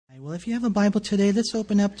Well, if you have a Bible today, let's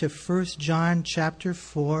open up to 1 John chapter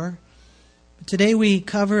 4. Today we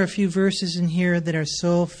cover a few verses in here that are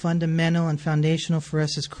so fundamental and foundational for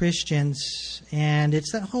us as Christians, and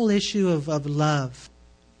it's that whole issue of love.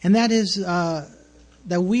 And that is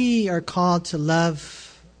that we are called to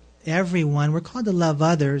love everyone. We're called to love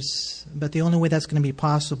others, but the only way that's going to be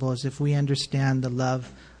possible is if we understand the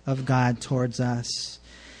love of God towards us.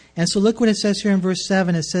 And so look what it says here in verse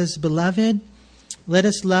 7. It says, "Beloved, let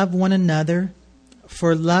us love one another,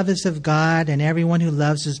 for love is of God, and everyone who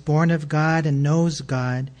loves is born of God and knows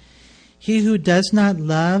God. He who does not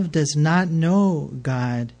love does not know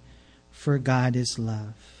God, for God is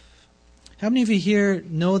love." How many of you here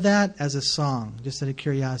know that as a song, just out of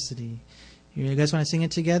curiosity? You guys want to sing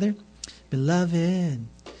it together? Beloved,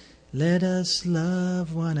 let us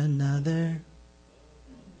love one another.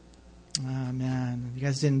 Oh, man, you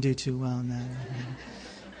guys didn't do too well in that.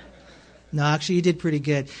 No, actually, you did pretty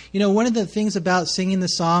good. You know, one of the things about singing the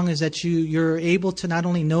song is that you're able to not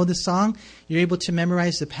only know the song, you're able to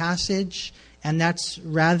memorize the passage, and that's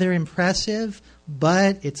rather impressive,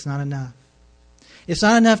 but it's not enough. It's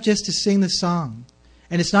not enough just to sing the song,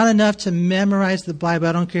 and it's not enough to memorize the Bible.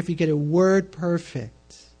 I don't care if you get a word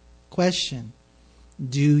perfect. Question,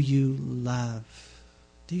 do you love?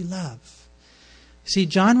 Do you love? See,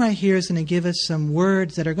 John right here is going to give us some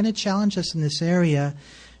words that are going to challenge us in this area.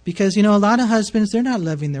 Because, you know, a lot of husbands, they're not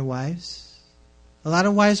loving their wives. A lot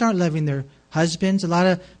of wives aren't loving their husbands. A lot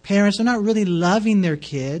of parents are not really loving their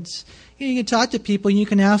kids. You can talk to people and you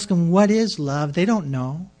can ask them, what is love? They don't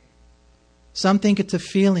know. Some think it's a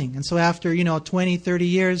feeling. And so after, 20, 30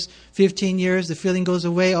 years, 15 years, the feeling goes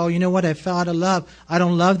away. Oh, you know what? I fell out of love. I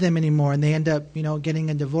don't love them anymore. And they end up, getting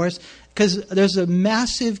a divorce. Because there's a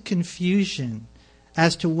massive confusion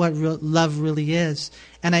as to what love really is.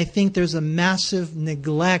 And I think there's a massive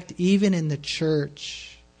neglect, even in the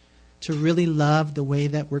church, to really love the way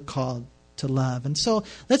that we're called to love. And so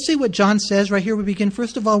let's see what John says right here. We begin,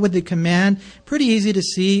 first of all, with the command. Pretty easy to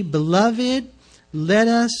see. Beloved, let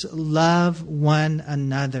us love one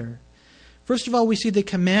another. First of all, we see the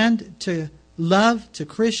command to love to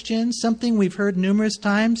Christians, something we've heard numerous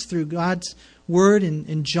times through God's word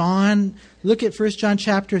in John. Look at 1 John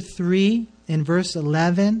chapter 3. In verse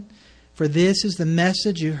 11, "For this is the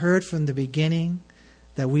message you heard from the beginning,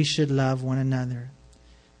 that we should love one another."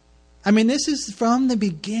 I mean, this is from the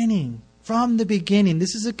beginning. From the beginning.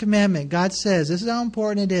 This is a commandment. God says, this is how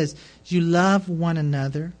important it is. You love one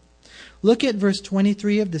another. Look at verse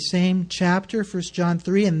 23 of the same chapter, 1 John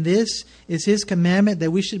 3. "And this is His commandment,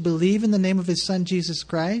 that we should believe in the name of His Son, Jesus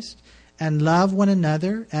Christ, and love one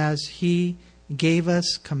another as He gave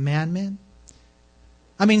us commandment."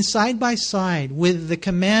 I mean, side by side with the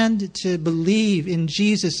command to believe in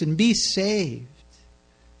Jesus and be saved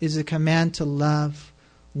is the command to love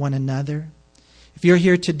one another. If you're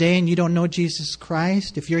here today and you don't know Jesus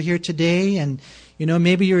Christ, if you're here today and,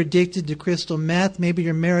 maybe you're addicted to crystal meth, maybe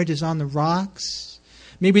your marriage is on the rocks,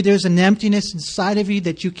 maybe there's an emptiness inside of you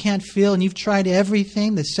that you can't feel and you've tried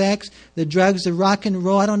everything, the sex, the drugs, the rock and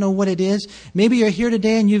roll, I don't know what it is. Maybe you're here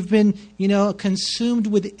today and you've been, consumed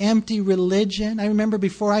with empty religion. I remember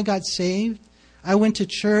before I got saved, I went to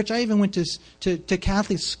church, I even went to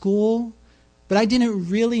Catholic school, but I didn't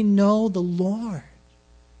really know the Lord.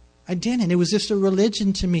 I didn't. It was just a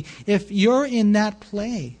religion to me. If you're in that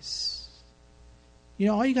place,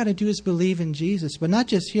 all you got to do is believe in Jesus. But not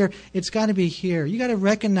just here. It's got to be here. You got to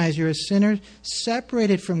recognize you're a sinner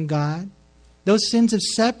separated from God. Those sins have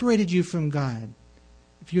separated you from God.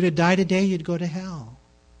 If you were to die today, you'd go to hell.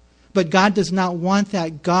 But God does not want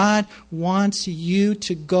that. God wants you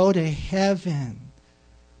to go to heaven.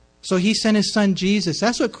 So He sent His Son Jesus.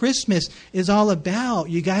 That's what Christmas is all about.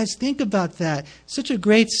 You guys think about that. Such a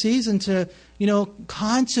great season to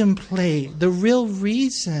contemplate the real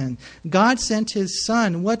reason God sent His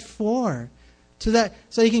Son. What for? So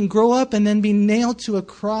He can grow up and then be nailed to a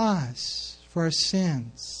cross for our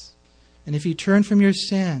sins. And if you turn from your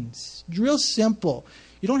sins, it's real simple.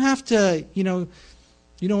 You don't have to, you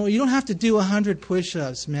don't have to do 100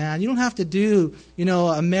 push-ups, man. You don't have to do,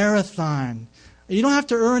 a marathon. You don't have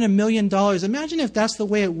to earn $1 million. Imagine if that's the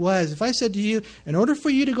way it was. If I said to you, in order for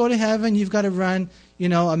you to go to heaven, you've got to run,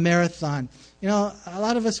 a marathon. A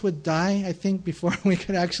lot of us would die, I think, before we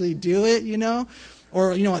could actually do it, Or,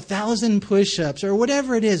 1,000 push-ups or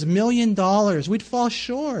whatever it is, $1 million. We'd fall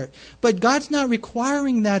short. But God's not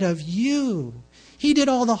requiring that of you. He did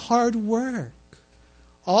all the hard work.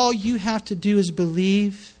 All you have to do is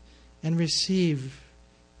believe and receive.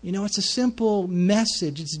 It's a simple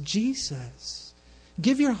message. It's Jesus.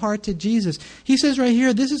 Give your heart to Jesus. He says right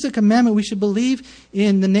here, this is a commandment. We should believe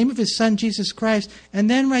in the name of His Son, Jesus Christ. And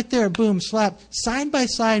then right there, boom, slap. Side by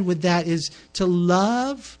side with that is to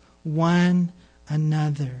love one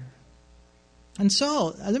another. And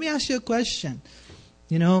so, let me ask you a question.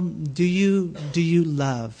 Do you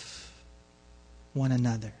love one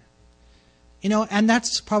another? And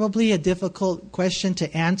that's probably a difficult question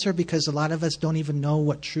to answer because a lot of us don't even know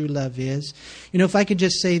what true love is. If I could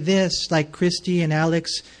just say this, like Christy and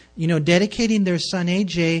Alex, dedicating their son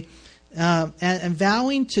AJ and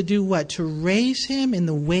vowing to do what? To raise him in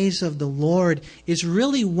the ways of the Lord is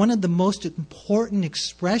really one of the most important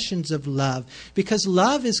expressions of love. Because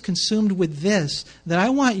love is consumed with this, that I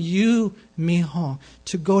want you, mijo,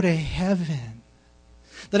 to go to heaven.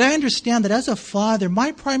 That I understand that as a father,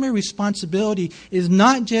 my primary responsibility is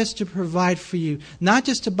not just to provide for you, not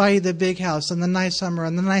just to buy you the big house and the nice summer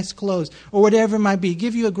and the nice clothes or whatever it might be,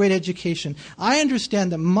 give you a great education. I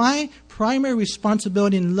understand that my primary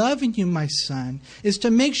responsibility in loving you, my son, is to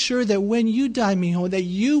make sure that when you die, mijo, that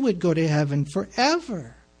you would go to heaven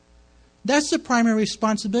forever. That's the primary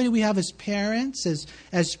responsibility we have as parents,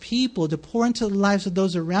 as people, to pour into the lives of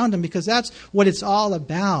those around them, because that's what it's all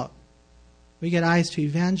about. We get eyes to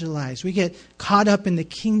evangelize. We get caught up in the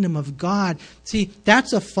kingdom of God. See,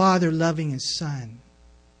 that's a father loving his son.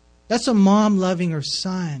 That's a mom loving her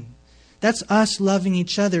son. That's us loving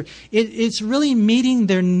each other. It's really meeting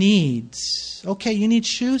their needs. Okay, you need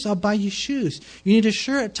shoes? I'll buy you shoes. You need a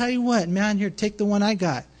shirt? I'll tell you what, man, here, take the one I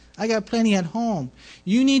got. I got plenty at home.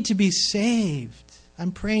 You need to be saved.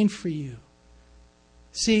 I'm praying for you.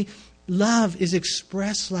 See, love is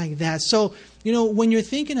expressed like that. So, when you're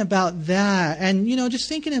thinking about that and, just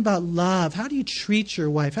thinking about love, how do you treat your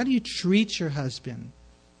wife? How do you treat your husband?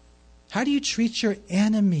 How do you treat your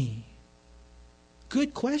enemy?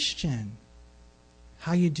 Good question.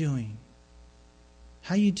 How you doing?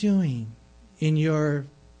 How you doing in your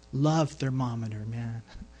love thermometer, man?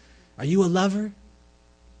 Are you a lover?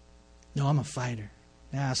 No, I'm a fighter.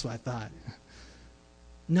 Yeah, that's what I thought.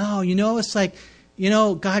 No, it's like,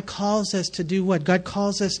 God calls us to do what? God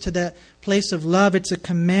calls us to that place of love. It's a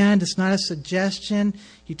command. It's not a suggestion.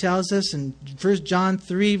 He tells us in 1 John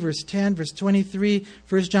 3, verse 10, verse 23,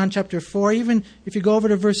 1 John chapter 4. Even if you go over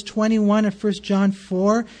to verse 21 of 1 John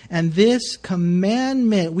 4, and this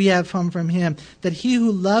commandment we have from Him, that he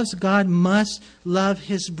who loves God must love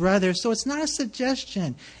his brother. So it's not a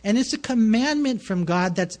suggestion. And it's a commandment from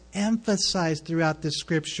God that's emphasized throughout the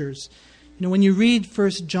Scriptures. When you read 1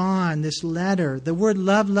 John, this letter, the word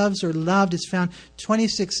love, loves, or loved is found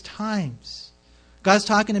 26 times. God's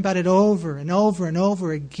talking about it over and over and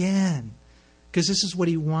over again, because this is what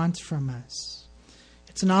He wants from us.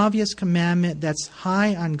 It's an obvious commandment that's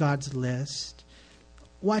high on God's list.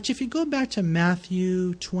 Watch, if you go back to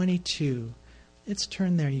Matthew 22, let's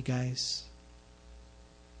turn there, you guys.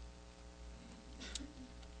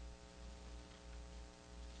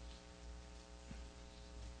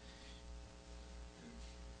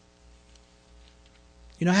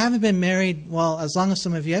 I haven't been married, as long as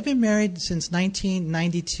some of you. I've been married since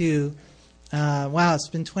 1992. Wow, it's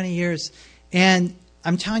been 20 years. And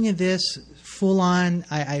I'm telling you this, full on,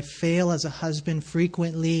 I fail as a husband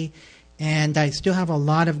frequently, and I still have a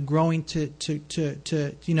lot of growing to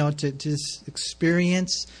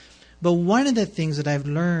experience. But one of the things that I've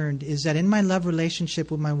learned is that in my love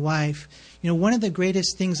relationship with my wife, one of the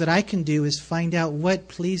greatest things that I can do is find out what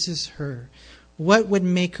pleases her. What would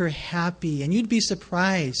make her happy? And you'd be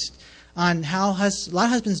surprised on how a lot of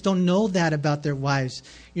husbands don't know that about their wives.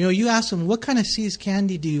 You ask them, what kind of See's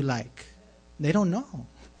candy do you like? They don't know.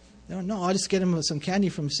 They don't know. I'll just get them some candy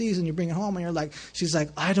from See's and you bring it home and you're like, she's like,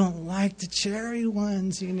 I don't like the cherry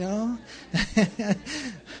ones, I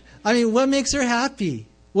mean, what makes her happy?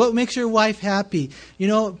 What makes your wife happy?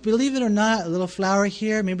 Believe it or not, a little flower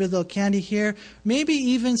here, maybe a little candy here, maybe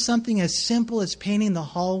even something as simple as painting the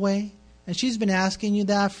hallway. And she's been asking you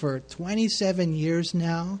that for 27 years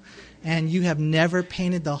now, and you have never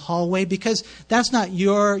painted the hallway because that's not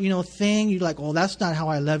your, thing. You're like, that's not how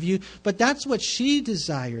I love you. But that's what she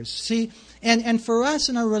desires. See, and for us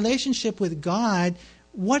in our relationship with God,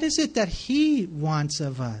 what is it that He wants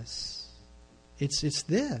of us? It's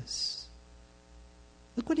this.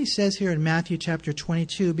 Look what He says here in Matthew chapter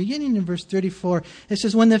 22, beginning in verse 34. It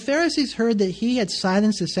says, when the Pharisees heard that He had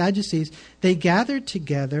silenced the Sadducees, they gathered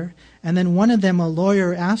together, and then one of them, a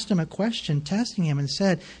lawyer, asked Him a question, testing Him, and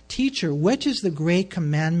said, Teacher, which is the great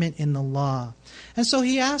commandment in the law? And so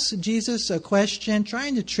he asks Jesus a question,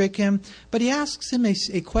 trying to trick Him, but he asks Him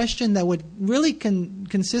a question that would really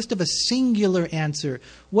consist of a singular answer.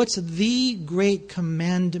 What's the great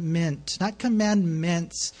commandment? Not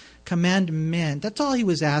commandments. commandment. That's all he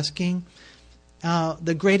was asking.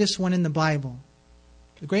 The greatest one in the Bible.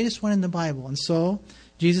 The greatest one in the Bible. And so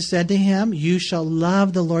Jesus said to him, you shall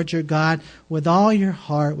love the Lord your God with all your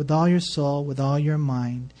heart, with all your soul, with all your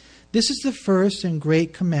mind. This is the first and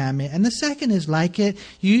great commandment. And the second is like it.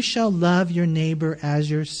 You shall love your neighbor as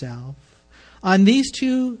yourself. On these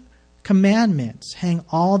two commandments hang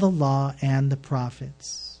all the law and the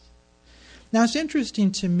prophets. Now it's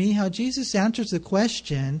interesting to me how Jesus answers the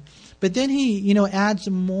question, but then he, adds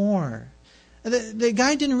more. The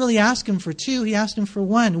guy didn't really ask him for two. He asked him for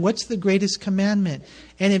one. What's the greatest commandment?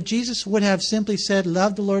 And if Jesus would have simply said,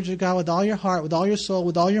 love the Lord your God with all your heart, with all your soul,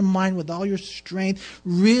 with all your mind, with all your strength,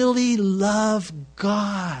 really love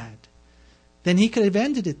God, then he could have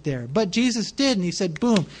ended it there. But Jesus didn't. He said,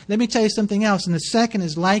 boom, let me tell you something else. And the second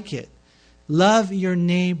is like it. Love your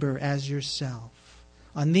neighbor as yourself.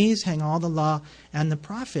 On these hang all the law and the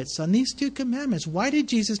prophets. On these two commandments. Why did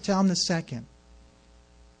Jesus tell him the second?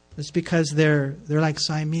 It's because they're like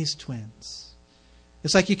Siamese twins.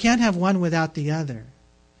 It's like you can't have one without the other.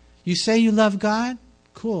 You say you love God?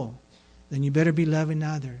 Cool. Then you better be loving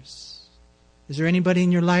others. Is there anybody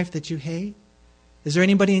in your life that you hate? Is there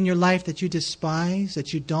anybody in your life that you despise,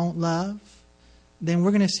 that you don't love? Then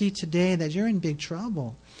we're going to see today that you're in big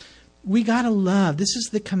trouble. We got to love. This is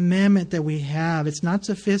the commandment that we have. It's not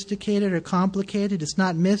sophisticated or complicated. It's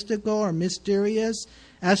not mystical or mysterious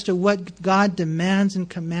as to what God demands and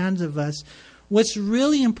commands of us. What's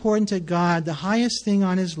really important to God, the highest thing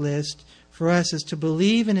on His list for us, is to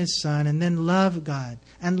believe in His Son and then love God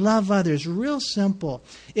and love others. Real simple.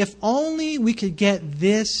 If only we could get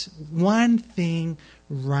this one thing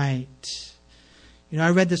right. I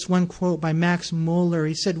read this one quote by Max Muller.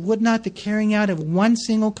 He said, would not the carrying out of one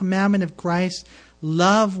single commandment of Christ,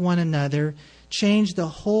 love one another, change the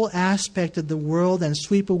whole aspect of the world and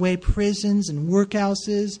sweep away prisons and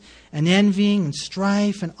workhouses and envying and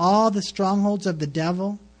strife and all the strongholds of the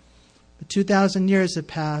devil? But 2,000 years have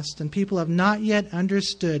passed and people have not yet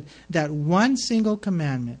understood that one single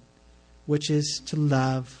commandment, which is to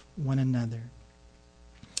love one another.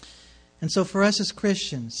 And so for us as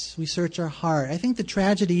Christians, we search our heart. I think the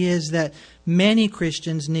tragedy is that many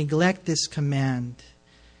Christians neglect this command.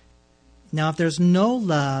 Now, if there's no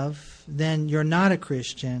love, then you're not a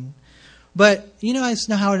Christian. But it's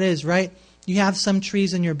not how it is, right? You have some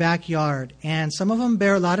trees in your backyard, and some of them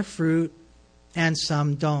bear a lot of fruit, and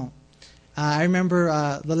some don't. I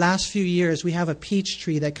remember the last few years, we have a peach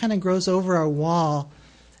tree that kind of grows over our wall,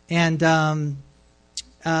 and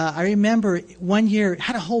I remember one year it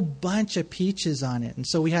had a whole bunch of peaches on it. And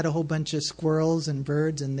so we had a whole bunch of squirrels and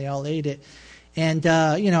birds, and they all ate it. And,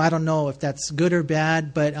 I don't know if that's good or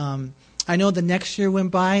bad, but I know the next year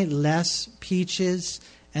went by, less peaches.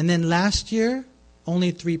 And then last year,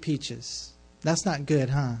 only 3 peaches. That's not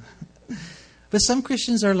good, huh? But some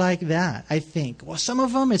Christians are like that, I think. Well, some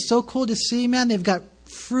of them, it's so cool to see, man. They've got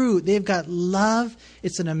fruit. They've got love.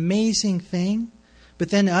 It's an amazing thing. But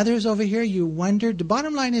then others over here, you wonder. The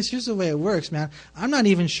bottom line is, here's the way it works, man. I'm not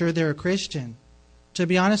even sure they're a Christian, to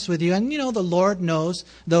be honest with you. And, the Lord knows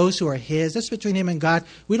those who are His. That's between Him and God.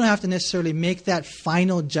 We don't have to necessarily make that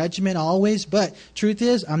final judgment always. But truth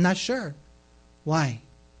is, I'm not sure. Why?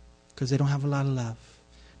 Because they don't have a lot of love.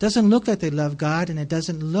 It doesn't look like they love God, and it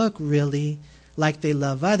doesn't look really like they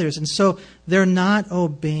love others. And so they're not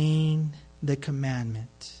obeying the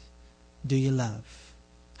commandment. Do you love?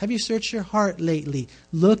 Have you searched your heart lately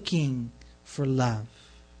looking for love?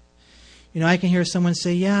 I can hear someone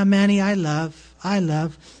say, yeah, Manny, I love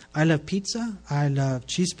pizza. I love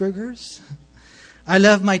cheeseburgers. I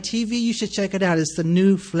love my TV. You should check it out. It's the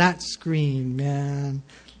new flat screen, man.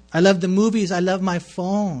 I love the movies. I love my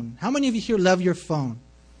phone. How many of you here love your phone?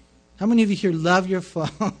 How many of you here love your phone?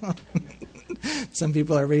 Some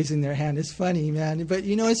people are raising their hand. It's funny, man. But,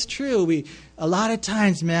 it's true. A lot of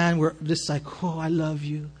times, man, we're just like, oh, I love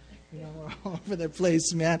you. We're all over the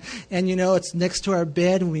place, man. And, it's next to our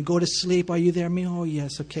bed when we go to sleep. Are you there, me? Oh,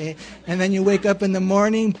 yes, okay. And then you wake up in the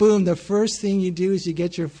morning, boom, the first thing you do is you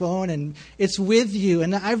get your phone, and it's with you.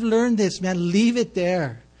 And I've learned this, man. Leave it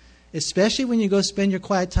there. Especially when you go spend your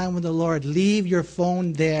quiet time with the Lord. Leave your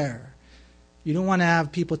phone there. You don't want to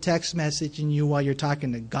have people text messaging you while you're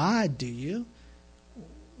talking to God, do you?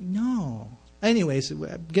 No. Anyways,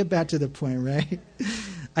 get back to the point, right?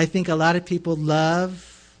 I think a lot of people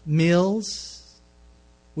love meals,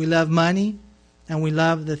 we love money, and we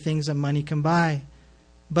love the things that money can buy.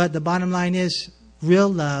 But the bottom line is, real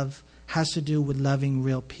love has to do with loving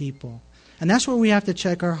real people. And that's where we have to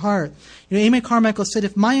check our heart. Amy Carmichael said,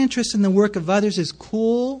 if my interest in the work of others is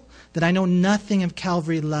cool, then I know nothing of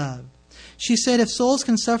Calvary love. She said, if souls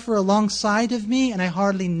can suffer alongside of me and I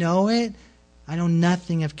hardly know it, I know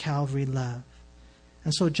nothing of Calvary love.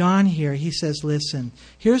 And so John here, he says, listen,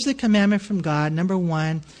 here's the commandment from God. Number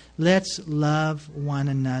 1, let's love one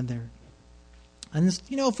another. And this,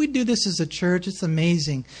 if we do this as a church, it's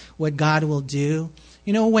amazing what God will do.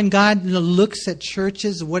 When God looks at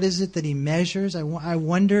churches, what is it that He measures? I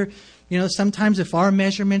wonder, sometimes if our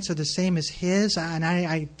measurements are the same as His, and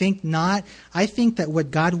I think not. I think that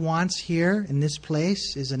what God wants here in this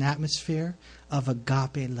place is an atmosphere of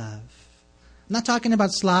agape love. I'm not talking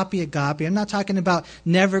about sloppy agape. I'm not talking about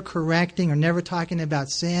never correcting or never talking about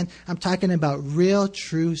sin. I'm talking about real,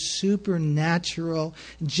 true, supernatural,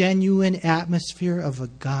 genuine atmosphere of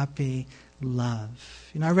agape love.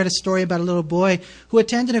 I read a story about a little boy who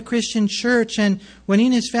attended a Christian church, and when he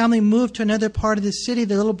and his family moved to another part of the city,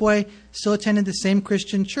 the little boy still attended the same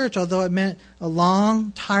Christian church, although it meant a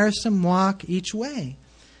long, tiresome walk each way.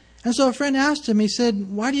 And so a friend asked him, he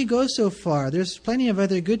said, why do you go so far? There's plenty of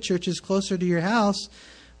other good churches closer to your house.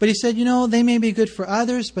 But he said, they may be good for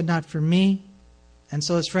others, but not for me. And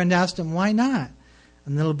so his friend asked him, why not?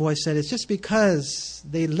 And the little boy said, it's just because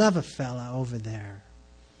they love a fella over there.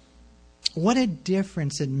 What a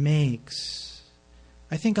difference it makes.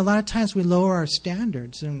 I think a lot of times we lower our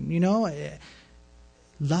standards. And,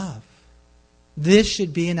 love. This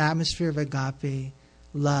should be an atmosphere of agape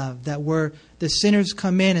love, that where the sinners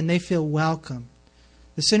come in and they feel welcome.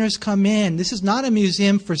 The sinners come in. This is not a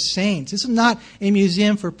museum for saints. This is not a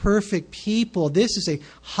museum for perfect people. This is a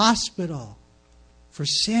hospital for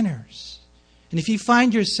sinners. And if you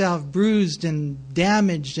find yourself bruised and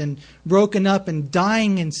damaged and broken up and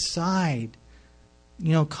dying inside,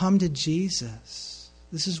 come to Jesus.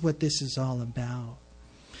 This is what this is all about.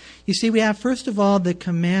 You see, we have, first of all, the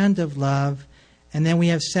command of love. And then we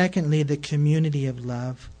have, secondly, the community of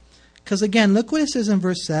love. Because again, look what it says in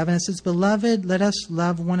verse 7. It says, Beloved, let us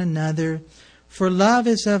love one another. For love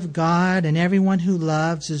is of God, and everyone who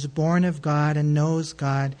loves is born of God and knows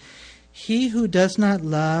God. He who does not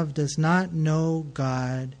love does not know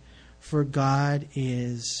God, for God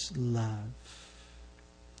is love.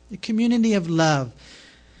 The community of love.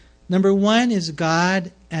 Number 1 is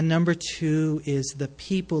God, and number 2 is the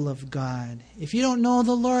people of God. If you don't know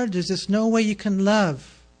the Lord, there's just no way you can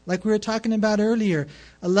love. Like we were talking about earlier,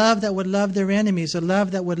 a love that would love their enemies, a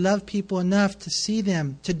love that would love people enough to see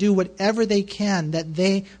them, to do whatever they can that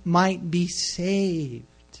they might be saved.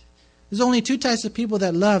 There's only 2 types of people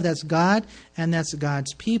that love. That's God and that's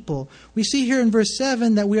God's people. We see here in verse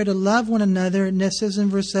 7 that we are to love one another. And it says in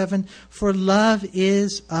verse 7, for love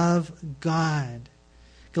is of God.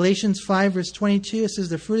 Galatians 5 verse 22, it says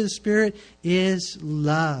the fruit of the Spirit is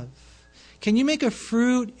love. Can you make a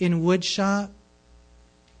fruit in wood shop?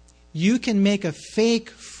 You can make a fake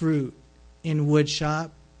fruit in wood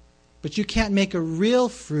shop, but you can't make a real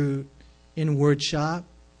fruit in wood shop.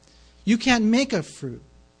 You can't make a fruit.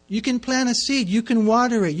 You can plant a seed. You can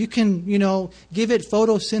water it. You can, give it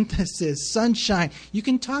photosynthesis, sunshine. You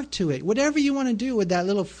can talk to it. Whatever you want to do with that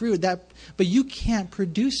little fruit, but you can't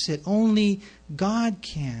produce it. Only God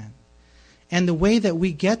can. And the way that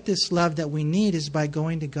we get this love that we need is by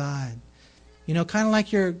going to God. Kind of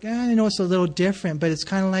like I know it's a little different, but it's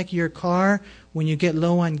kind of like your car when you get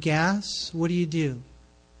low on gas. What do?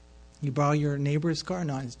 You borrow your neighbor's car?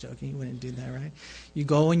 No, I'm just joking. You wouldn't do that, right? You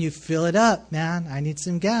go and you fill it up. Man, I need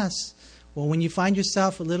some gas. Well, when you find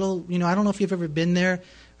yourself a little, I don't know if you've ever been there.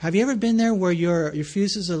 Have you ever been there where your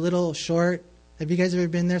fuse is a little short? Have you guys ever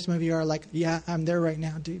been there? Some of you are like, yeah, I'm there right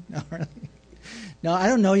now, dude. No, really. No, I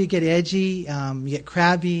don't know. You get edgy. You get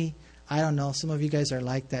crabby. I don't know. Some of you guys are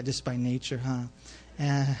like that just by nature, huh?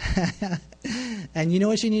 And you know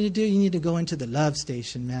what you need to do? You need to go into the love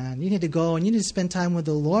station, man. You need to go and you need to spend time with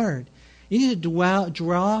the Lord. You need to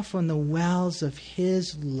draw from the wells of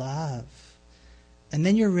His love. And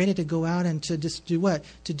then you're ready to go out and to just do what?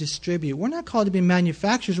 To distribute. We're not called to be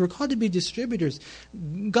manufacturers. We're called to be distributors.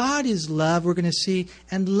 God is love, we're going to see,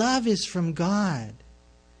 and love is from God.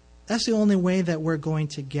 That's the only way that we're going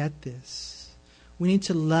to get this. We need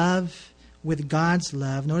to love with God's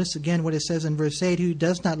love. Notice again what it says in verse 8, who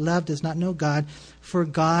does not love does not know God, for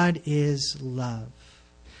God is love.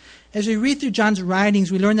 As we read through John's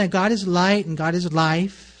writings, we learn that God is light and God is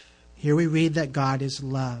life. Here we read that God is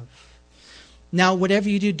love. Now, whatever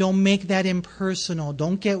you do, don't make that impersonal.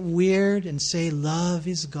 Don't get weird and say love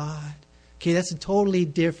is God. Okay, that's totally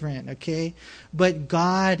different, okay? But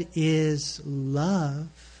God is love.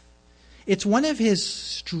 It's one of His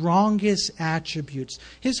strongest attributes.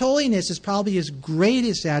 His holiness is probably His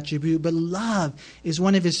greatest attribute, but love is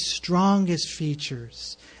one of His strongest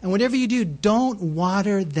features. And whatever you do, don't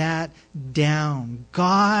water that down.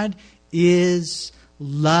 God is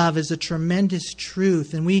love, is a tremendous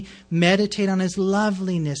truth. And we meditate on His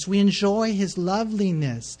loveliness. We enjoy His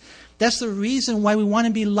loveliness. That's the reason why we want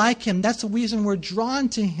to be like Him. That's the reason we're drawn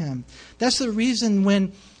to Him. That's the reason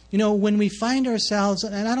when we find ourselves,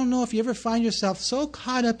 and I don't know if you ever find yourself so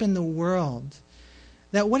caught up in the world,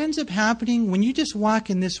 that what ends up happening when you just walk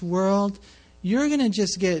in this world, you're going to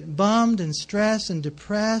just get bummed and stressed and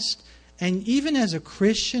depressed. And even as a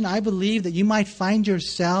Christian, I believe that you might find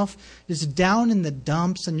yourself just down in the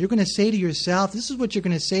dumps, and you're going to say to yourself, this is what you're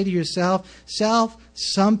going to say to yourself, self,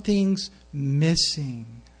 something's missing.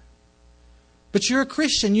 But you're a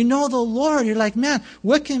Christian, you know the Lord, you're like, man,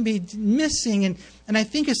 what can be missing? And I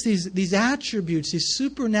think it's these attributes, these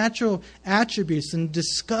supernatural attributes and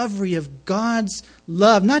discovery of God's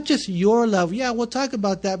love, not just your love. Yeah, we'll talk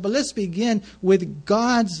about that, but let's begin with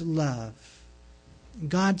God's love.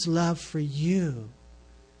 God's love for you.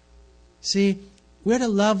 See, we're to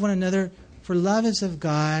love one another, for love is of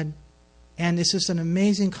God, and it's just an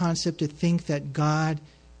amazing concept to think that God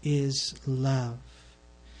is love.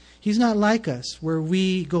 He's not like us, where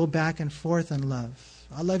we go back and forth in love.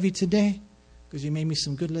 I love you today because you made me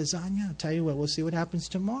some good lasagna. I'll tell you what, we'll see what happens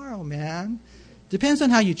tomorrow, man. Depends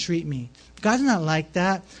on how you treat me. God's not like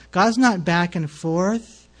that. God's not back and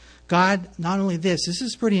forth. God, not only this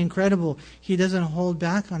is pretty incredible. He doesn't hold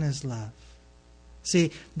back on His love.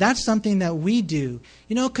 See, that's something that we do.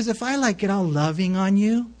 Because if I get all loving on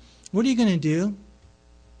you, what are you going to do?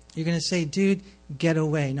 You're going to say, dude, get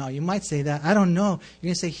away. No, you might say that. I don't know. You're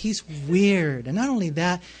going to say, he's weird. And not only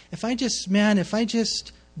that, if I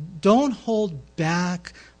just don't hold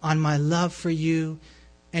back on my love for you,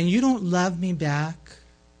 and you don't love me back,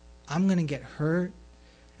 I'm going to get hurt.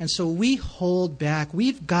 And so we hold back.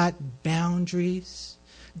 We've got boundaries.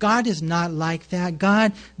 God is not like that.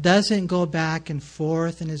 God doesn't go back and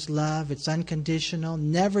forth in His love. It's unconditional,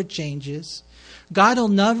 never changes. God will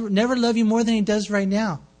never love you more than He does right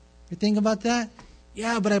now. You think about that?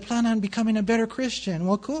 Yeah, but I plan on becoming a better Christian.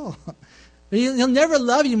 Well, cool. But He'll never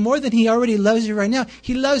love you more than He already loves you right now.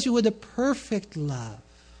 He loves you with a perfect love.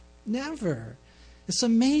 Never. It's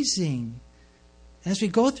amazing. As we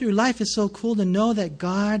go through life, it's so cool to know that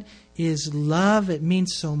God is love. It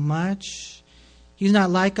means so much. He's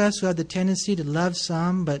not like us who have the tendency to love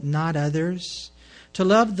some but not others. To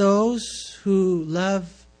love those who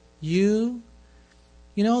love you.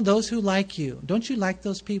 Those who like you. Don't you like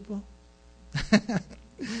those people?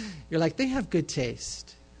 You're like, they have good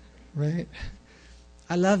taste. Right?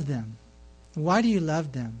 I love them. Why do you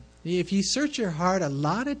love them? If you search your heart, a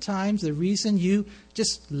lot of times the reason you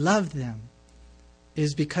just love them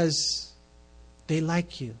is because they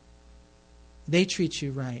like you. They treat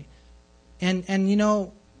you right. And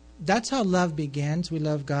that's how love begins. We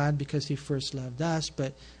love God because He first loved us.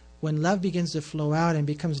 But when love begins to flow out and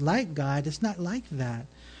becomes like God, it's not like that.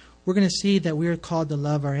 We're going to see that we are called to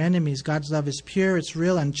love our enemies. God's love is pure, it's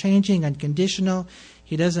real, unchanging, unconditional.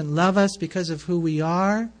 He doesn't love us because of who we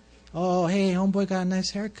are. Oh, hey, homeboy got a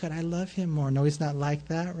nice haircut. I love him more. No, He's not like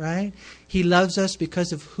that, right? He loves us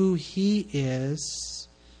because of who He is,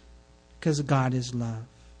 because God is love.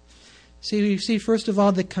 See, we see, first of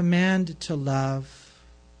all, the command to love,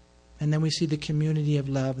 and then we see the community of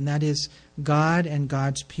love, and that is God and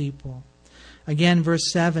God's people. Again,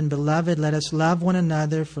 verse 7, Beloved, let us love one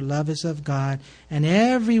another, for love is of God, and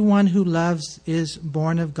everyone who loves is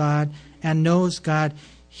born of God and knows God.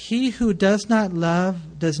 He who does not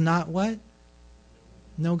love does not what?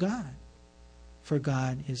 Know God, for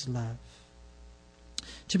God is love.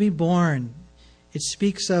 To be born, it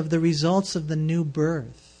speaks of the results of the new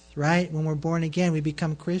birth, right? When we're born again, we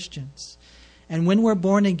become Christians. And when we're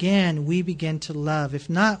born again, we begin to love. If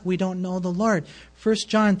not, we don't know the Lord. 1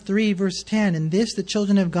 John 3, verse 10, In this the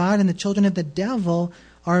children of God and the children of the devil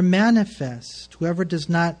are manifest. Whoever does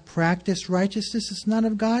not practice righteousness is not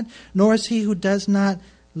of God, nor is he who does not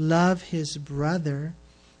love his brother.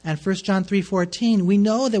 And 1 John 3:14, we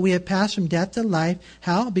know that we have passed from death to life.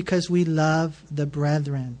 How? Because we love the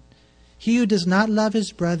brethren. He who does not love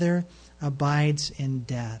his brother abides in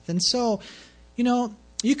death. And so,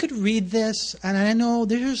 you could read this, and I know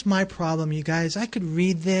there's my problem, you guys. I could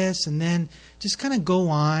read this and then just kind of go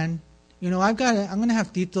on. I'm going to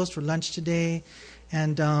have Titos for lunch today.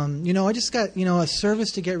 And, I just got, a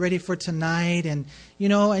service to get ready for tonight. And,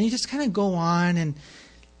 and you just kind of go on. And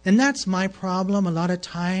that's my problem a lot of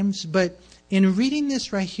times. But in reading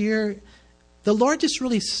this right here, the Lord just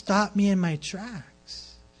really stopped me in my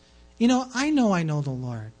tracks. I know the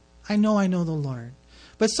Lord. I know the Lord.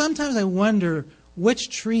 But sometimes I wonder, which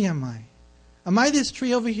tree am I? Am I this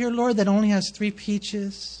tree over here, Lord, that only has 3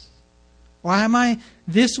 peaches? Or am I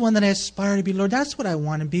this one that I aspire to be? Lord, that's what I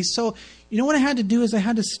want to be. So, you know what I had to do is I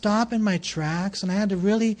had to stop in my tracks and I had to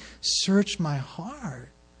really search my heart.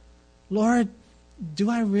 Lord, do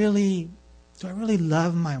I really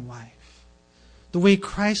love my wife the way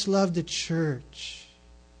Christ loved the church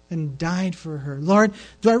and died for her? Lord,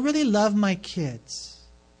 do I really love my kids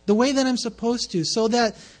the way that I'm supposed to, so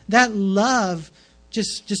that love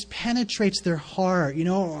just penetrates their heart? You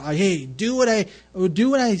know, hey, do what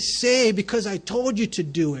I say because I told you to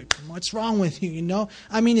do it. What's wrong with you? You know,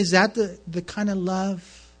 I mean, is that the kind of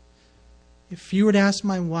love? If you were to ask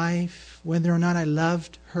my wife whether or not I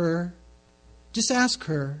loved her, just ask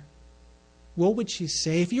her. What would she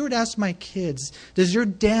say? If you were to ask my kids, does your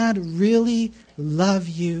dad really love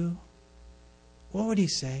you? What would he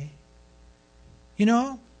say? You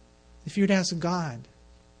know, if you were to ask God,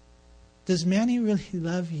 does Manny really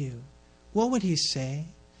love you? What would he say?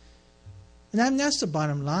 And that's the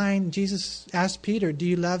bottom line. Jesus asked Peter, do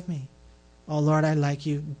you love me? Oh, Lord, I like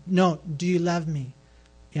you. No, do you love me?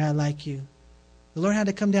 Yeah, I like you. The Lord had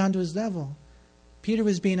to come down to his level. Peter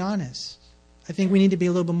was being honest. I think we need to be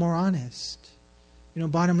a little bit more honest. You know,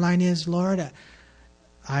 bottom line is, Lord,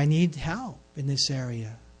 I need help in this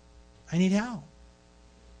area. I need help.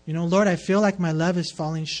 You know, Lord, I feel like my love is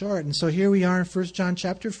falling short. And so here we are in 1 John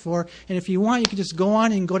chapter 4. And if you want, you can just go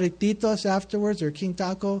on and go to Tito's afterwards, or King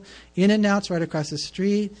Taco, In-N-Out's right across the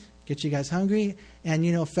street. Get you guys hungry and,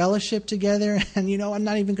 you know, fellowship together. And, you know, I'm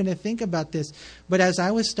not even going to think about this. But as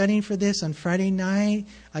I was studying for this on Friday night,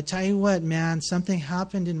 I tell you what, man, something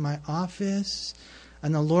happened in my office.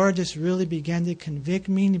 And the Lord just really began to convict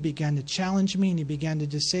me, and He began to challenge me, and He began to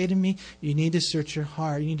just say to me, you need to search your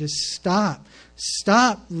heart. You need to stop.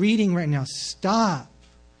 Stop reading right now. Stop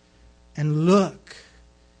and look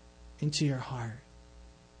into your heart.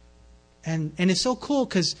 And it's so cool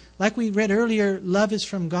because, like we read earlier, love is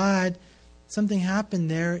from God. Something happened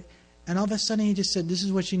there, and all of a sudden He just said, this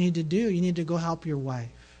is what you need to do. You need to go help your wife.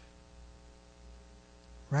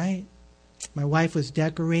 Right? My wife was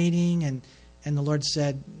decorating, and the Lord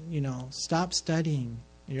said, you know, stop studying.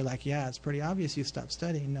 And you're like, yeah, it's pretty obvious you stopped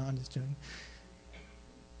studying. No, I'm just doing.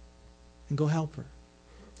 And go help her.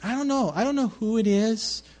 I don't know. I don't know who it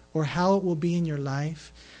is or how it will be in your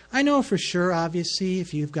life. I know for sure, obviously,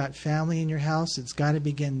 if you've got family in your house, it's got to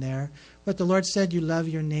begin there. But the Lord said you love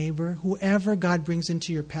your neighbor, whoever God brings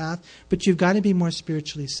into your path. But you've got to be more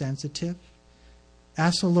spiritually sensitive.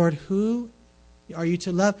 Ask the Lord, who are you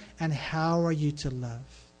to love and how are you to love?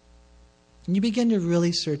 And you begin to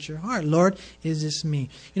really search your heart. Lord, is this me?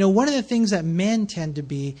 You know, one of the things that men tend to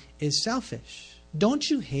be is selfish. Don't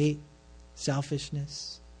you hate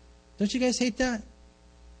selfishness? Don't you guys hate that?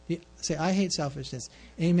 Say, I hate selfishness.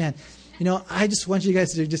 Amen. You know, I just want you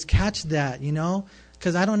guys to just catch that, you know,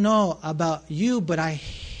 because I don't know about you, but I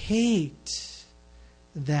hate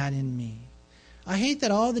that in me. I hate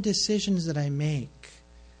that all the decisions that I make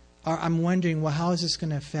I'm wondering, well, how is this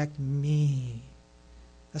going to affect me?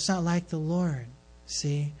 That's not like the Lord,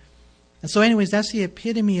 see? And so anyways, that's the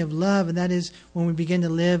epitome of love, and that is when we begin to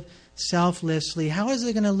live selflessly. How is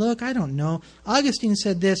it going to look? I don't know. Augustine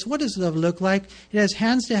said this, what does love look like? It has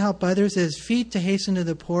hands to help others, it has feet to hasten to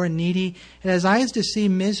the poor and needy, it has eyes to see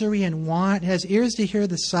misery and want, it has ears to hear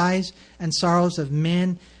the sighs and sorrows of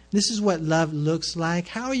men. This is what love looks like.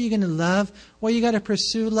 How are you going to love? Well, you got to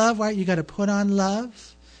pursue love, right? You got to put on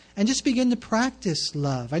love. And just begin to practice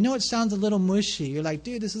love. I know it sounds a little mushy. You're like,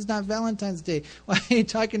 dude, this is not Valentine's Day. Why are you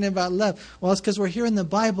talking about love? Well, it's because we're here in the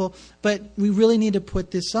Bible, but we really need to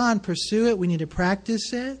put this on, pursue it. We need to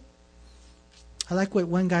practice it. I like what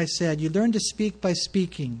one guy said. You learn to speak by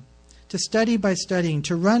speaking, to study by studying,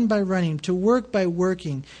 to run by running, to work by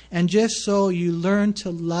working. And just so you learn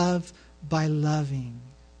to love by loving.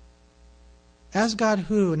 Ask God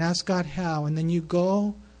who and ask God how, and then you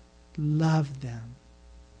go love them.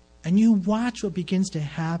 And you watch what begins to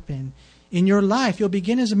happen in your life. You'll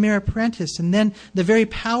begin as a mere apprentice, and then the very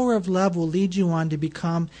power of love will lead you on to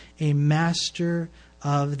become a master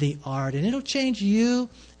of the art. And it'll change you,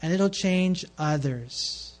 and it'll change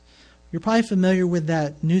others. You're probably familiar with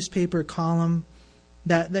that newspaper column.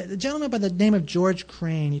 The gentleman by the name of George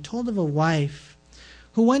Crane, he told of a wife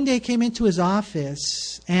who one day came into his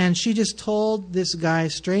office, and she just told this guy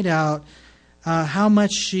straight out how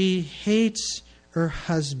much she hates her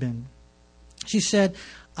husband. She said,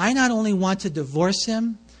 I not only want to divorce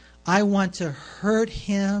him, I want to hurt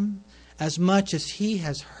him as much as he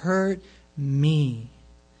has hurt me.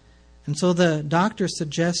 And so the doctor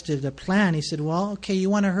suggested a plan. He said, well, okay, you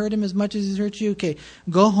want to hurt him as much as he's hurt you? Okay,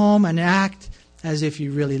 go home and act as if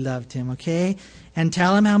you really loved him, okay? And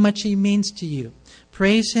tell him how much he means to you.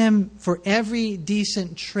 Praise him for every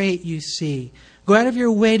decent trait you see. Go out of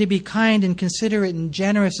your way to be kind and considerate and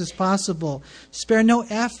generous as possible. Spare no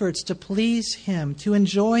efforts to please him, to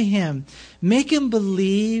enjoy him. Make him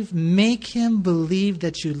believe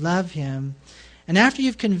that you love him. And after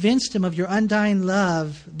you've convinced him of your undying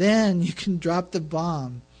love, then you can drop the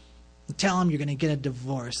bomb. Tell him you're going to get a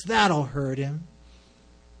divorce. That'll hurt him.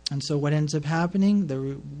 And so what ends up happening?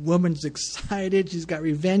 The woman's excited. She's got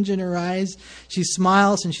revenge in her eyes. She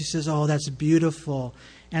smiles and she says, oh, that's beautiful.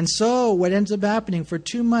 And so what ends up happening for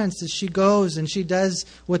 2 months is she goes and she does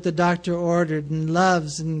what the doctor ordered, and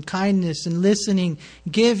loves and kindness and listening,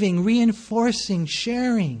 giving, reinforcing,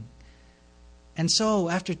 sharing. And so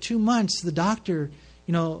after 2 months, the doctor,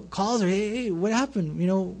 calls her, hey, what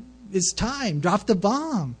happened? It's time. Drop the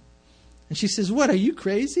bomb. And she says, what, are you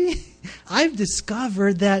crazy? I've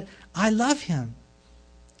discovered that I love him.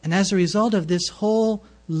 And as a result of this whole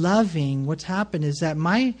loving, what's happened is that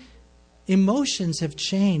my emotions have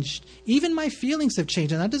changed. Even my feelings have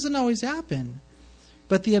changed. And that doesn't always happen.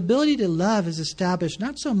 But the ability to love is established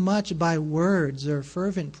not so much by words or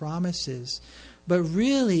fervent promises, but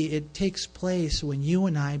really it takes place when you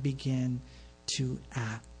and I begin to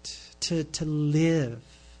act, to live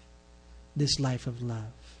this life of love.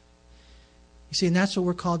 You see, and that's what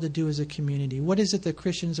we're called to do as a community. What is it that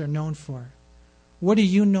Christians are known for? What are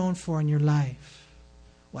you known for in your life?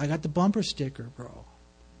 Well, I got the bumper sticker, bro.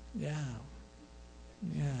 Yeah,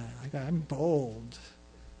 I'm bold.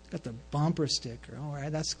 Got the bumper sticker. All right,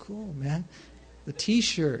 that's cool, man. The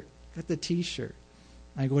T-shirt. Got the T-shirt.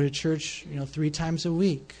 I go to church, 3 times a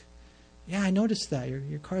week. Yeah, I noticed that.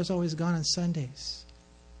 Your car's always gone on Sundays.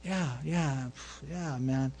 Yeah,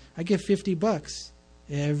 man. I give $50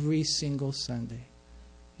 every single Sunday.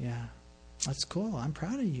 Yeah, that's cool. I'm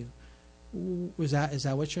proud of you. Is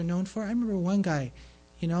that what you're known for? I remember one guy,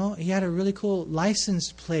 he had a really cool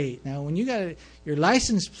license plate. Now, when you got your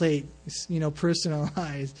license plate,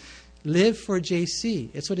 personalized, live for JC.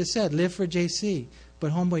 It's what it said, live for JC.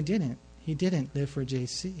 But homeboy didn't. He didn't live for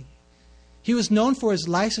JC. He was known for his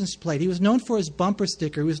license plate. He was known for his bumper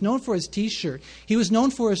sticker. He was known for his T-shirt. He was known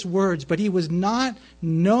for his words, but he was not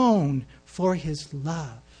known for his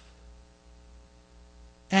love.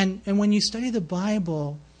 And when you study the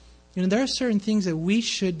Bible, there are certain things that we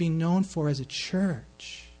should be known for as a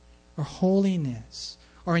church, or holiness,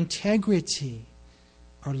 or integrity,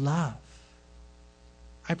 or love.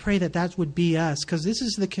 I pray that would be us, because this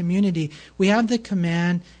is the community. We have the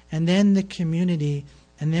command, and then the community,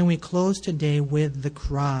 and then we close today with the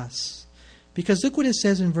cross. Because look what it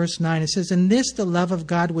says in verse 9. It says, "In this the love of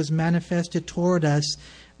God was manifested toward us,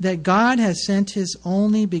 that God has sent his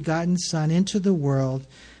only begotten Son into the world,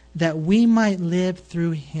 that we might live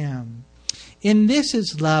through him. In this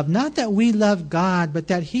is love, not that we loved God, but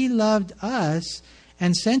that he loved us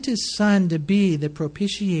and sent his Son to be the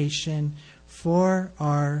propitiation for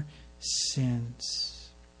our sins."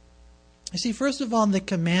 You see, first of all, the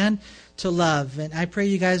command to love. And I pray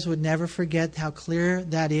you guys would never forget how clear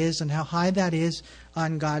that is and how high that is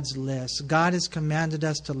on God's list. God has commanded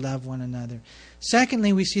us to love one another.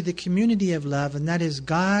 Secondly, we see the community of love, and that is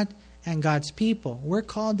God and God's people. We're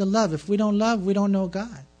called to love. If we don't love, we don't know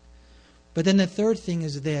God. But then the third thing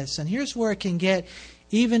is this, and here's where it can get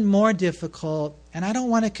even more difficult, and I don't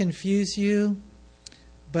want to confuse you,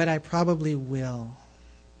 but I probably will.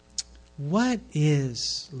 What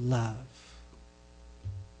is love?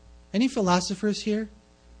 Any philosophers here?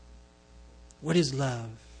 What is love?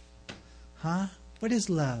 Huh? What is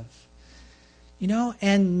love?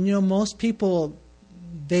 Most people,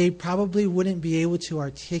 they probably wouldn't be able to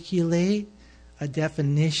articulate a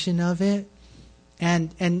definition of it.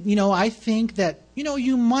 And I think that,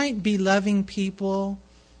 you might be loving people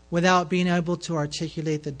without being able to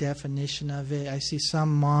articulate the definition of it. I see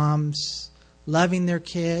some moms loving their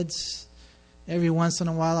kids. Every once in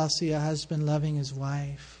a while I'll see a husband loving his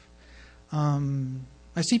wife.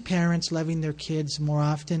 I see parents loving their kids more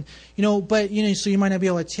often, so you might not be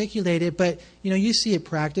able to articulate it, but, you see it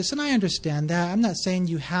practiced, and I understand that. I'm not saying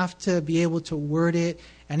you have to be able to word it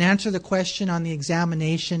and answer the question on the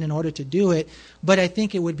examination in order to do it, but I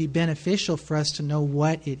think it would be beneficial for us to know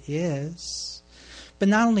what it is. But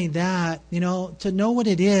not only that, to know what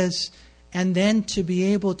it is and then to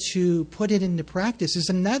be able to put it into practice is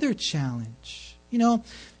another challenge.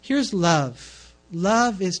 Here's love.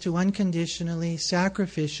 Love is to unconditionally,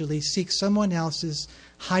 sacrificially seek someone else's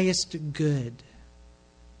highest good.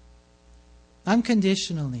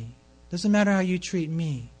 Unconditionally. Doesn't matter how you treat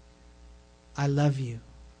me. I love you.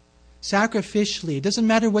 Sacrificially. It doesn't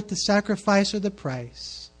matter what the sacrifice or the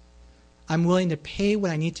price. I'm willing to pay what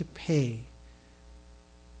I need to pay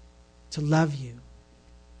to love you.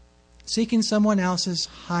 Seeking someone else's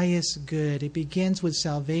highest good. It begins with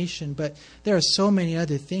salvation, but there are so many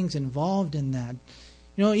other things involved in that.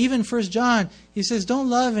 Even 1 John, he says, don't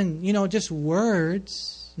love in, just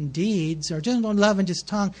words and deeds, or just don't love in just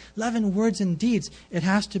tongue. Love in words and deeds. It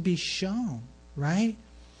has to be shown, right?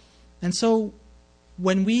 And so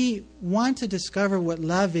when we want to discover what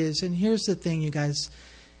love is, and here's the thing, you guys,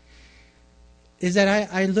 is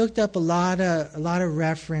that I looked up a lot of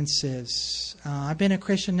references. I've been a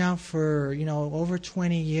Christian now for over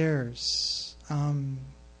 20 years.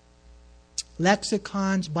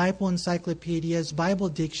 Lexicons, Bible encyclopedias, Bible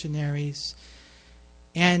dictionaries,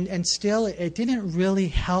 and still it didn't really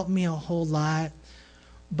help me a whole lot.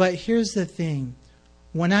 But here's the thing: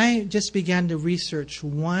 when I just began to research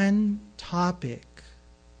one topic,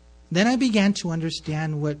 then I began to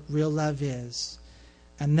understand what real love is.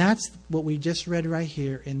 And that's what we just read right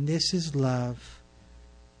here. And this is love.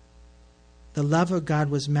 The love of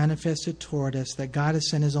God was manifested toward us, that God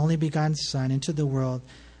has sent His only begotten Son into the world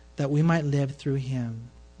that we might live through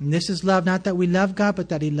Him. And this is love, not that we love God, but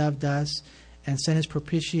that He loved us and sent His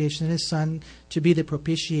propitiation, His Son, to be the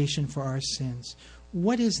propitiation for our sins.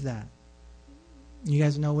 What is that? You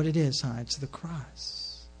guys know what it is, huh? It's the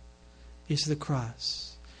cross. It's the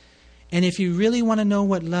cross. And if you really want to know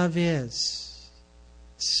what love is,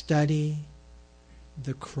 study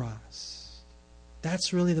the cross.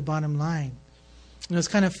 That's really the bottom line. And it's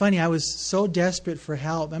kind of funny. I was so desperate for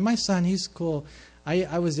help. And my son, he's cool.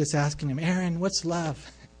 I was just asking him, Aaron, what's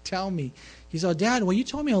love? Tell me. He said, Dad, well, you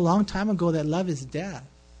told me a long time ago that love is death.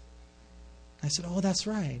 I said, oh, that's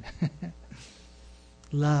right.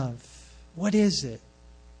 Love. What is it?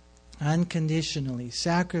 Unconditionally,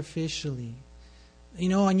 sacrificially.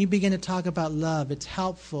 And you begin to talk about love. It's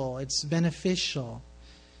helpful. It's beneficial.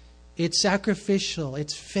 It's sacrificial.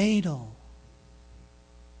 It's fatal.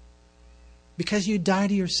 Because you die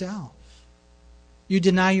to yourself. You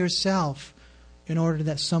deny yourself in order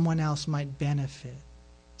that someone else might benefit.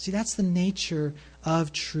 See, that's the nature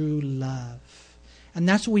of true love. And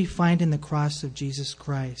that's what we find in the cross of Jesus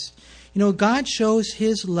Christ. God shows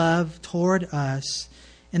His love toward us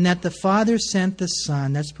in that the Father sent the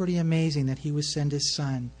Son. That's pretty amazing that He would send His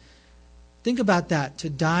Son. Think about that, to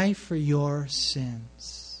die for your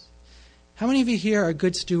sins. How many of you here are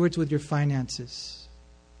good stewards with your finances?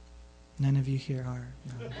 None of you here are.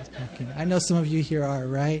 No, I'm just joking. I know some of you here are,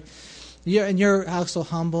 right? And you're also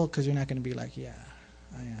humble because you're not going to be like, yeah,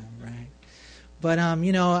 I am, right? But,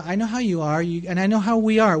 I know how you are, and I know how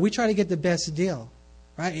we are. We try to get the best deal,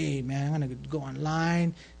 right? Hey, man, I'm going to go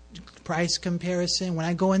online, price comparison. When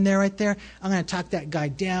I go in there right there, I'm going to talk that guy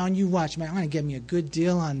down. You watch, man, I'm going to get me a good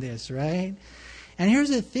deal on this, right? And here's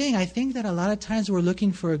the thing. I think that a lot of times we're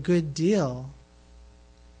looking for a good deal.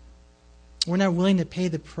 We're not willing to pay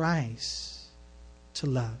the price to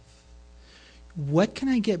love. What can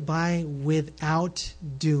I get by without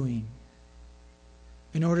doing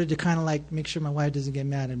in order to kind of like make sure my wife doesn't get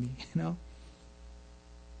mad at me,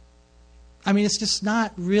 I mean, it's just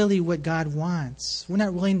not really what God wants. We're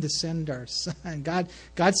not willing to send our Son.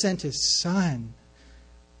 God sent His Son.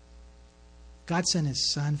 God sent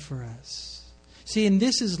His Son for us. See, and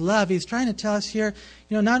this is love. He's trying to tell us here,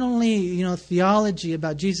 not only, theology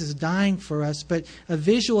about Jesus dying for us, but a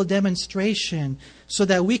visual demonstration so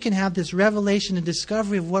that we can have this revelation and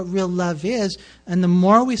discovery of what real love is. And the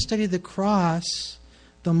more we study the cross,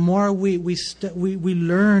 the more we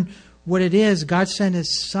learn what it is. God sent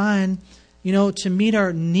His Son, to meet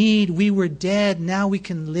our need. We were dead. Now we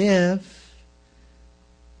can live.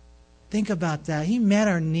 Think about that. He met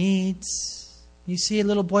our needs. You see a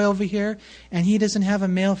little boy over here, and he doesn't have a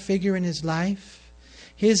male figure in his life.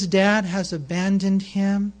 His dad has abandoned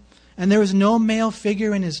him, and there is no male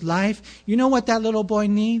figure in his life. You know what that little boy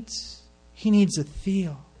needs? He needs a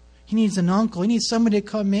Theo. He needs an uncle. He needs somebody to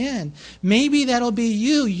come in. Maybe that'll be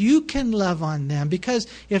you. You can love on them, because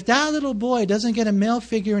if that little boy doesn't get a male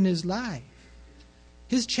figure in his life,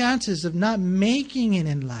 his chances of not making it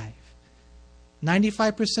in life,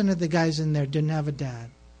 95% of the guys in there didn't have a dad.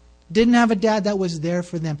 Didn't have a dad that was there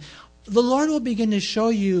for them. The Lord will begin to show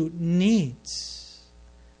you needs.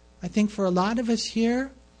 I think for a lot of us here,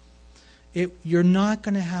 you're not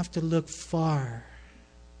going to have to look far.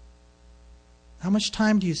 How much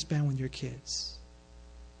time do you spend with your kids?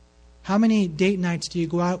 How many date nights do you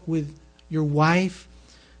go out with your wife?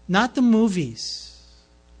 Not the movies,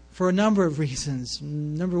 for a number of reasons.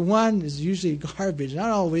 Number one is usually garbage.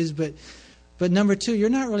 Not always, but number two, you're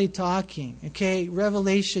not really talking. Okay,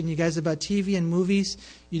 revelation, you guys, about TV and movies.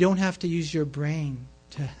 You don't have to use your brain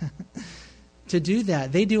to do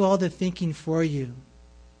that. They do all the thinking for you.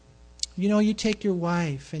 You know, you take your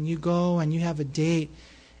wife and you go and you have a date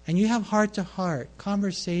and you have heart-to-heart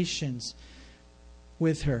conversations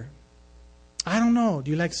with her. I don't know.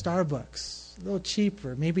 Do you like Starbucks? A little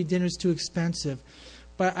cheaper. Maybe dinner's too expensive.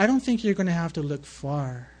 But I don't think you're going to have to look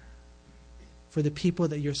far for the people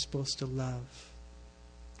that you're supposed to love.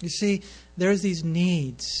 You see, there's these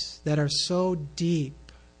needs that are so deep.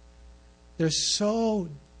 They're so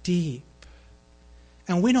deep.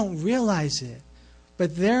 And we don't realize it.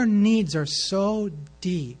 But their needs are so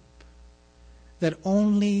deep that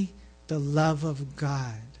only the love of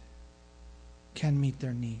God can meet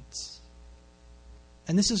their needs.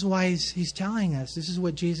 And this is why he's telling us, this is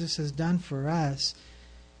what Jesus has done for us.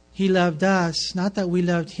 He loved us, not that we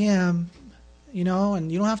loved him, you know,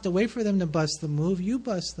 and you don't have to wait for them to bust the move. You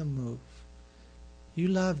bust the move. You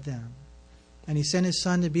love them. And he sent his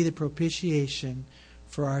Son to be the propitiation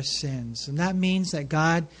for our sins. And that means that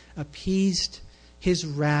God appeased his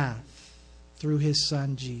wrath through his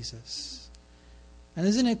Son, Jesus. And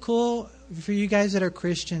isn't it cool for you guys that are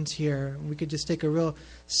Christians here? We could just take a real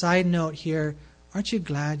side note here. Aren't you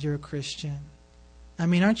glad you're a Christian? I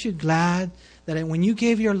mean, aren't you glad that when you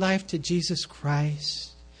gave your life to Jesus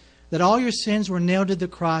Christ, that all your sins were nailed to the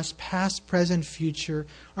cross, past, present, future?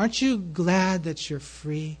 Aren't you glad that you're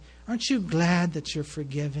free? Aren't you glad that you're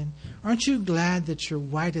forgiven? Aren't you glad that you're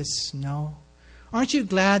white as snow? Aren't you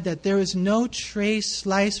glad that there is no trace,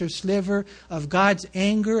 slice, or sliver of God's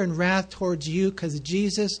anger and wrath towards you because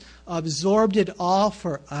Jesus absorbed it all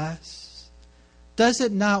for us? Does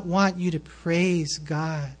it not want you to praise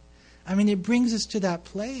God? I mean, it brings us to that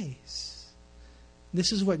place.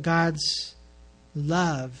 This is what God's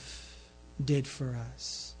love did for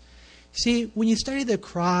us. See, when you study the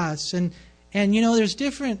cross, and you know, there's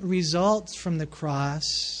different results from the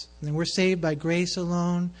cross. And we're saved by grace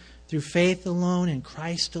alone, through faith alone, in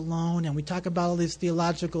Christ alone. And we talk about all these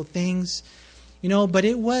theological things, you know. But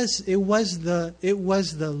it was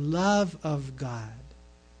the love of God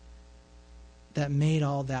that made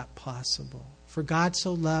all that possible. For God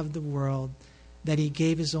so loved the world that he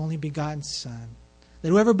gave his only begotten Son, that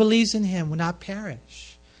whoever believes in him will not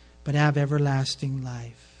perish, but have everlasting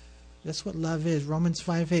life. That's what love is. Romans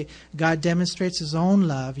 5:8. God demonstrates his own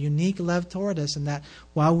love, unique love toward us, in that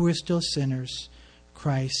while we were still sinners,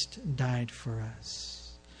 Christ died for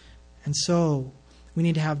us. And so we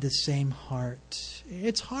need to have the same heart.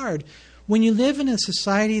 It's hard when you live in a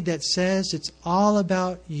society that says it's all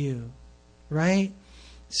about you, right?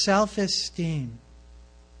 Self-esteem.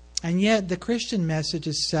 And yet the Christian message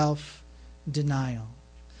is self-denial.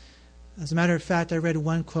 As a matter of fact, I read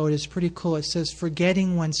one quote. It's pretty cool. It says,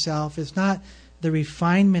 forgetting oneself is not the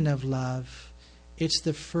refinement of love. It's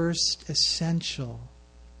the first essential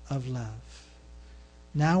of love.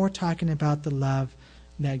 Now we're talking about the love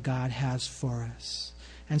that God has for us.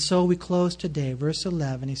 And so we close today. Verse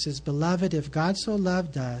 11, he says, Beloved, if God so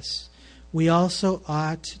loved us, we also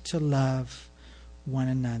ought to love one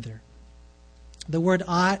another. The word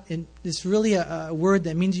ought is really a word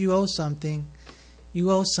that means you owe something. You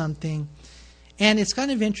owe something. And it's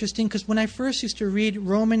kind of interesting because when I first used to read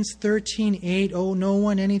Romans 13:8, owe no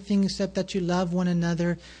one anything except that you love one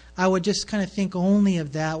another, I would just kind of think only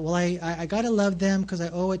of that. Well, I got to love them because I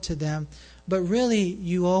owe it to them. But really,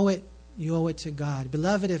 you owe it to God.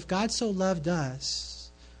 Beloved, if God so loved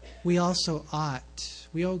us, we also ought.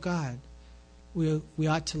 We owe God. We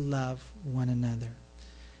ought to love one another.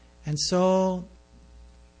 And so,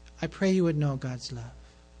 I pray you would know God's love.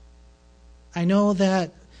 I know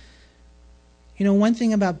that, you know, one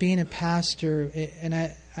thing about being a pastor, and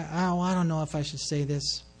I don't know if I should say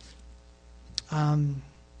this.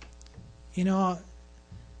 You know,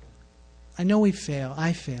 I know we fail.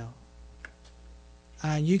 I fail.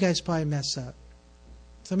 You guys probably mess up.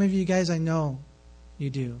 Some of you guys, I know you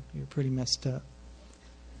do. You're pretty messed up.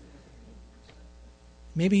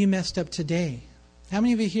 Maybe you messed up today. How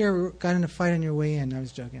many of you here got in a fight on your way in? I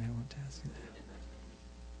was joking. I won't ask you.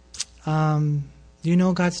 Do you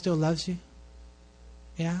know God still loves you?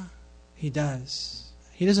 Yeah, He does.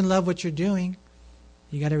 He doesn't love what you're doing.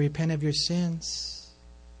 You got to repent of your sins.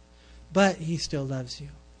 But He still loves you.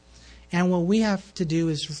 And what we have to do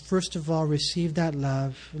is, first of all, receive that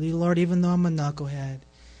love. Lord, even though I'm a knucklehead,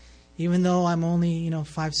 even though I'm only,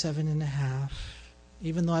 5'7.5",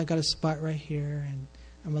 even though I got a spot right here and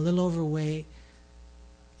I'm a little overweight,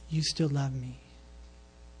 you still love me.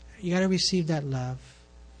 You got to receive that love.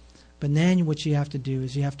 But then what you have to do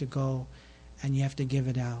is you have to go and you have to give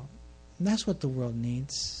it out. And that's what the world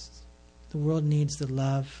needs. The world needs the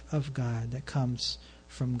love of God that comes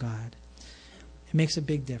from God. It makes a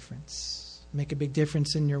big difference. Make a big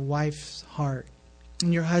difference in your wife's heart,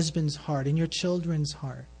 in your husband's heart, in your children's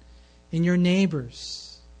heart, in your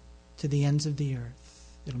neighbors, to the ends of the earth.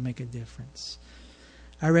 It'll make a difference.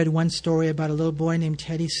 I read one story about a little boy named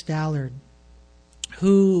Teddy Stallard,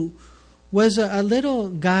 who was a little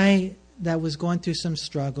guy that was going through some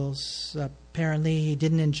struggles. Apparently, he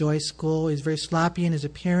didn't enjoy school. He was very sloppy in his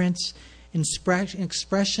appearance,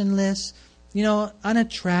 expressionless,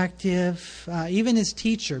 unattractive. Even his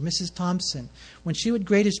teacher, Mrs. Thompson, when she would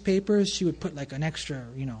grade his papers, she would put like an extra,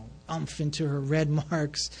 oomph into her red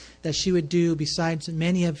marks that she would do besides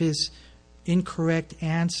many of his incorrect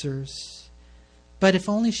answers. But if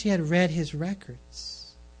only she had read his records.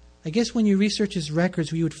 I guess when you research his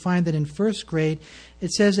records, you would find that in first grade,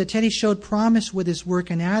 it says that Teddy showed promise with his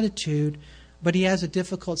work and attitude, but he has a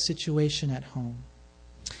difficult situation at home.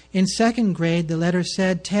 In second grade, the letter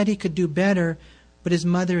said Teddy could do better, but his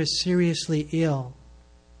mother is seriously ill,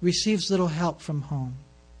 receives little help from home.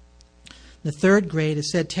 The third grade, it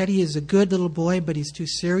said Teddy is a good little boy, but he's too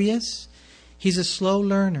serious. He's a slow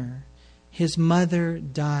learner. His mother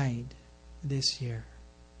died this year.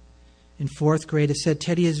 In fourth grade, it said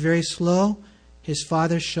Teddy is very slow. His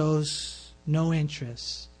father shows no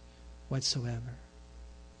interest whatsoever.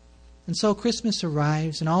 And so Christmas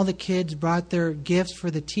arrives, and all the kids brought their gifts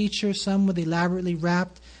for the teacher, some with elaborately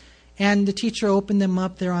wrapped, and the teacher opened them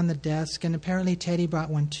up there on the desk, and apparently Teddy brought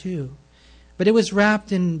one too. But it was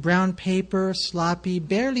wrapped in brown paper, sloppy,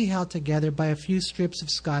 barely held together by a few strips of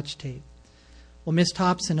Scotch tape. Well, Miss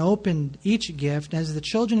Thompson opened each gift, and as the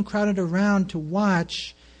children crowded around to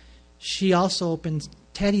watch, she also opened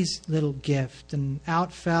Teddy's little gift, and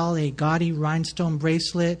out fell a gaudy rhinestone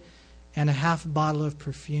bracelet and a half bottle of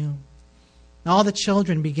perfume. And all the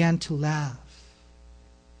children began to laugh.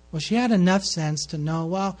 Well, she had enough sense to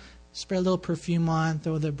know, spray a little perfume on,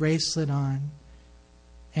 throw the bracelet on,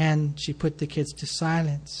 and she put the kids to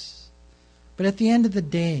silence. But at the end of the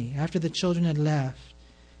day, after the children had left,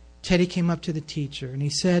 Teddy came up to the teacher and he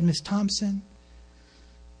said, Miss Thompson,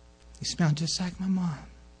 you smell just like my mom.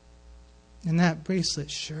 And that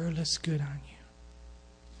bracelet sure looks good on you.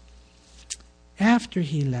 After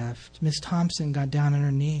he left, Miss Thompson got down on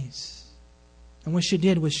her knees. And what she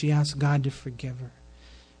did was she asked God to forgive her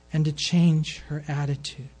and to change her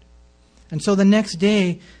attitude. And so the next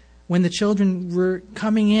day, when the children were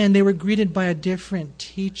coming in, they were greeted by a different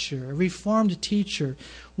teacher, a reformed teacher,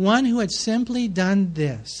 one who had simply done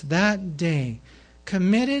this that day,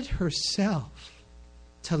 committed herself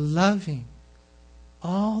to loving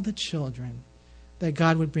all the children that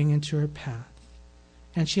God would bring into her path.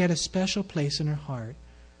 And she had a special place in her heart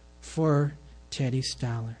for Teddy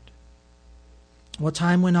Stallard. Well,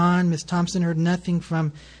 time went on. Miss Thompson heard nothing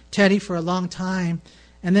from Teddy for a long time.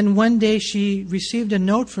 And then one day she received a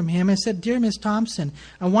note from him and said, Dear Miss Thompson,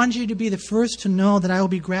 I want you to be the first to know that I will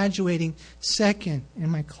be graduating second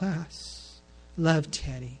in my class. Love,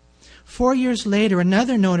 Teddy. 4 years later,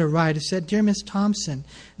 another note arrived. It said, Dear Miss Thompson,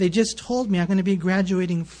 they just told me I'm going to be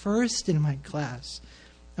graduating first in my class.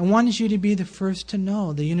 I wanted you to be the first to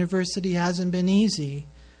know. The university hasn't been easy,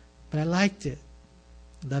 but I liked it.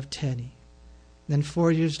 Love, Teddy. Then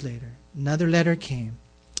 4 years later, another letter came.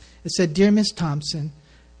 It said, Dear Miss Thompson,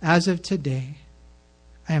 as of today,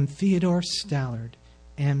 I am Theodore Stallard,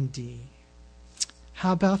 M.D.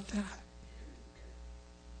 How about that?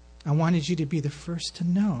 I wanted you to be the first to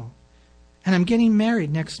know. And I'm getting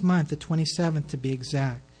married next month, the 27th to be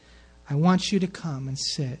exact. I want you to come and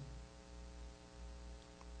sit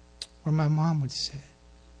where my mom would sit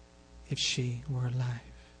if she were alive.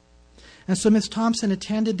 And so Miss Thompson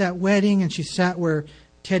attended that wedding, and she sat where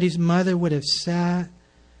Teddy's mother would have sat.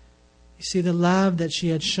 You see, the love that she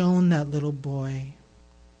had shown that little boy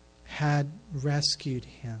had rescued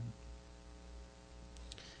him.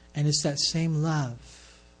 And it's that same love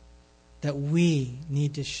that we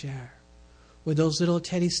need to share with those little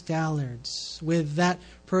Teddy Stallards, with that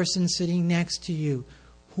person sitting next to you,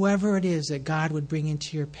 whoever it is that God would bring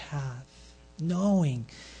into your path, knowing,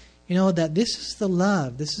 that this is the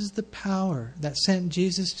love, this is the power that sent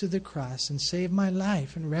Jesus to the cross and saved my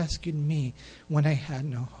life and rescued me when I had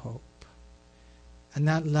no hope. And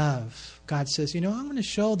that love, God says, I'm going to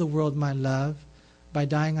show the world my love by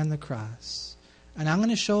dying on the cross. And I'm going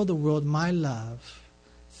to show the world my love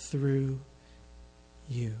through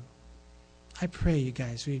you. I pray you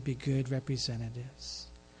guys we'd be good representatives.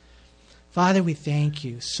 Father, we thank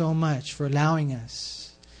you so much for allowing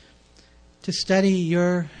us to study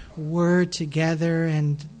your word together.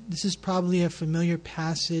 And this is probably a familiar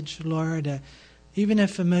passage, Lord, even a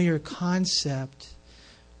familiar concept.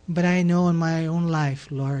 But I know in my own life,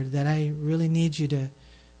 Lord, that I really need you to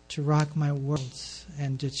to rock my world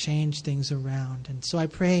and to change things around. And so I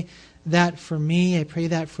pray that for me. I pray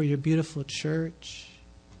that for your beautiful church.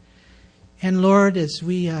 And Lord, as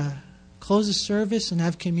we close the service and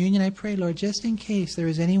have communion, I pray, Lord, just in case there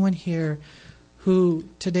is anyone here who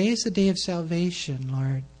today is the day of salvation,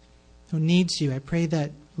 Lord, who needs you, I pray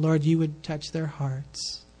that, Lord, you would touch their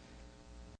hearts.